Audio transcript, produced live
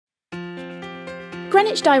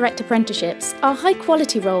Greenwich Direct Apprenticeships are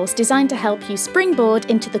high-quality roles designed to help you springboard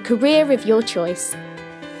into the career of your choice.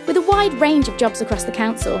 With a wide range of jobs across the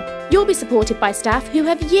council, you'll be supported by staff who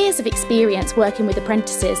have years of experience working with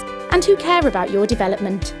apprentices and who care about your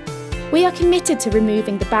development. We are committed to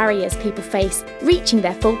removing the barriers people face reaching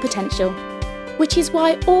their full potential, which is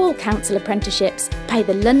why all council apprenticeships pay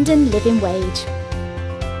the London living wage.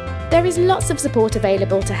 There is lots of support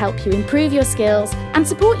available to help you improve your skills and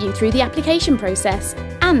support you through the application process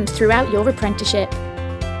and throughout your apprenticeship.